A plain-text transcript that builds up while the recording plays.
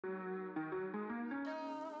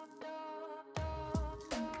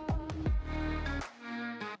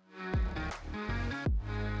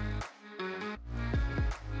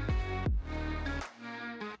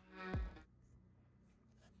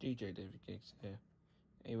DJ David Giggs here.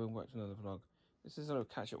 Hey, welcome back to another vlog. This is a little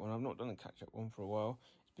catch-up one. I've not done a catch-up one for a while.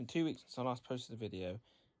 It's been 2 weeks since I last posted a video.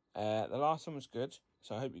 The last one was good,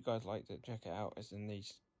 so I hope you guys liked it. Check it out. It's in the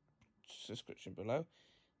description below.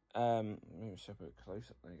 Let me step a bit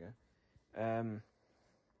closer. There you go. I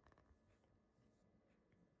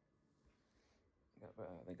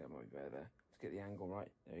think that might be better there. Let's get the angle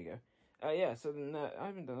right. There you go. Yeah, so then, I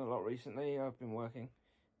haven't done a lot recently. I've been working.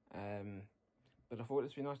 But I thought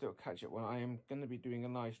it'd be a nice little catch-up one. I am going to be doing a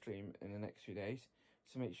live stream in the next few days,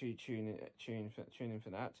 so make sure you tune in for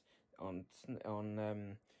that on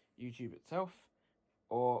YouTube itself,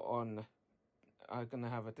 or on. I'm going to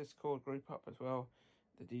have a Discord group up as well,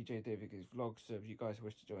 the DJ David Giggs Vlogs. So if you guys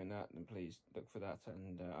wish to join that, then please look for that,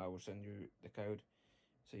 and I will send you the code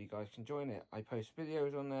so you guys can join it. I post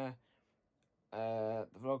videos on there. The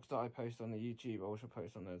vlogs that I post on the YouTube, I also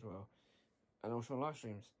post on there as well, and also live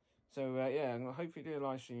streams. So, yeah, I'm going to hopefully do a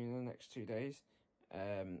live stream in the next 2 days,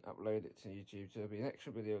 upload it to YouTube, so there'll be an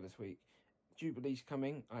extra video this week. Jubilee's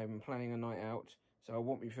coming. I'm planning a night out, so I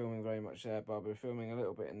won't be filming very much there, but I'll be filming a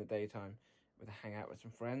little bit in the daytime with a hangout with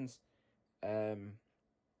some friends. I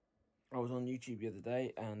was on YouTube the other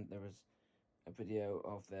day, and there was a video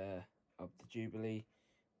of the Jubilee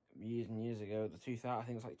years and years ago. The 2000, I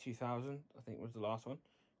think it was like 2000, I think was the last one,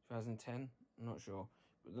 2010, I'm not sure.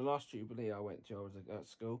 But the last Jubilee I went to, I was at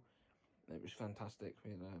school. It was fantastic.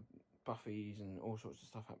 We had buffies and all sorts of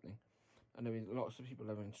stuff happening. And there were lots of people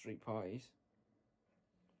having street parties.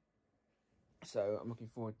 So I'm looking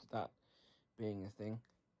forward to that being a thing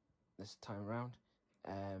this time around.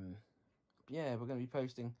 Yeah, we're going to be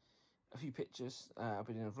posting a few pictures. I'll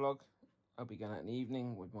be doing a vlog. I'll be going out in the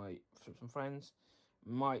evening with some friends.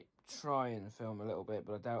 Might try and film a little bit,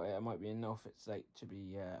 but I doubt it. It might be enough it's late to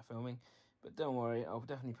be filming. But don't worry, I'll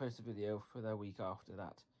definitely post a video for the week after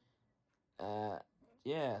that.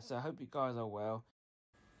 Yeah, so I hope you guys are well.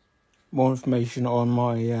 More information on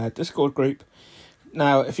my Discord group.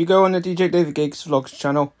 Now, if you go on the DJ David Giggs Vlogs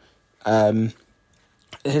channel,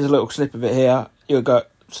 here's a little slip of it here. You've got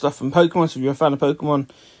stuff from Pokemon, so if you're a fan of Pokemon,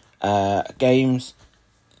 games,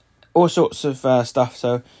 all sorts of stuff.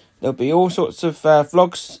 So there'll be all sorts of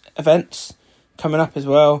vlogs, events coming up as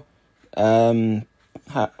well.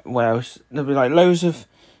 What else? There'll be like loads of,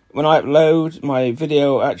 when I upload my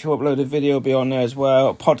video, actual uploaded video will be on there as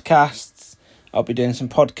well. Podcasts, I'll be doing some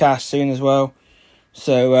podcasts soon as well.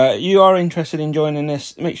 So you are interested in joining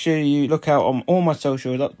this, make sure you look out on all my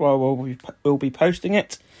socials. That's where we'll be posting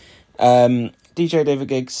it. DJ David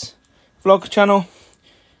Giggs vlog channel.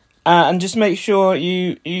 And just make sure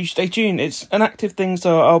you stay tuned. It's an active thing,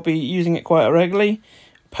 so I'll be using it quite regularly,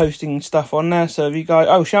 posting stuff on there. So if you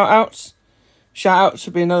guys, shout-outs. Shout-outs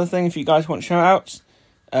would be another thing. If you guys want shout-outs,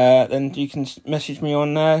 then you can message me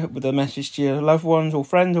on there with a message to your loved ones or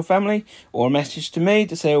friends or family, or a message to me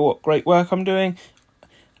to say what great work I'm doing.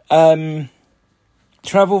 Travel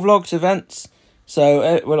vlogs, events.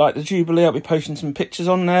 So we're like the Jubilee. I'll be posting some pictures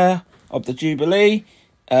on there of the Jubilee.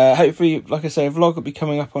 Hopefully, like I say, a vlog will be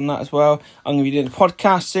coming up on that as well. I'm going to be doing a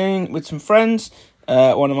podcast soon with some friends.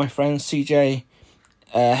 One of my friends, CJ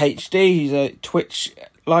HD, he's a Twitch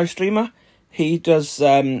live streamer. He does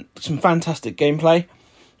some fantastic gameplay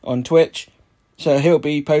on Twitch. So he'll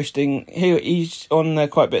be posting, he's on there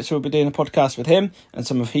quite a bit, so we'll be doing a podcast with him and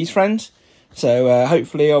some of his friends. So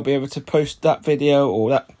hopefully I'll be able to post that video or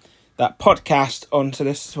that podcast onto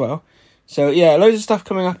this as well. So yeah, loads of stuff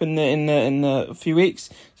coming up in a few weeks.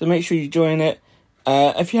 So make sure you join it.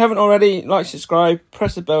 If you haven't already, like, subscribe,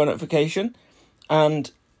 press the bell notification,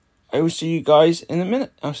 and I will see you guys in a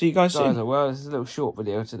minute. I'll see you guys soon. Well, this is a little short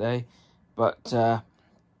video today, but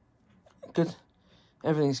good.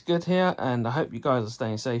 Everything's good here, and I hope you guys are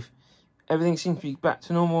staying safe. Everything seems to be back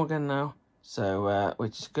to normal again now, so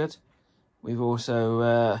which is good. We've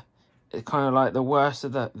also it's kind of like the worst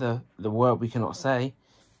of the word we cannot say.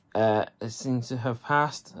 It seems to have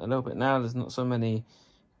passed a little bit now. There's not so many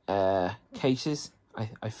cases,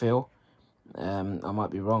 I feel. I might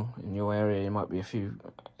be wrong. In your area, there might be a few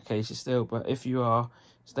cases still. But if you are,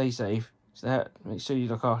 stay safe. Make sure you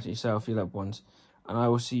look after yourself, your loved ones. And I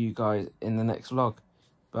will see you guys in the next vlog.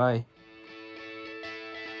 Bye.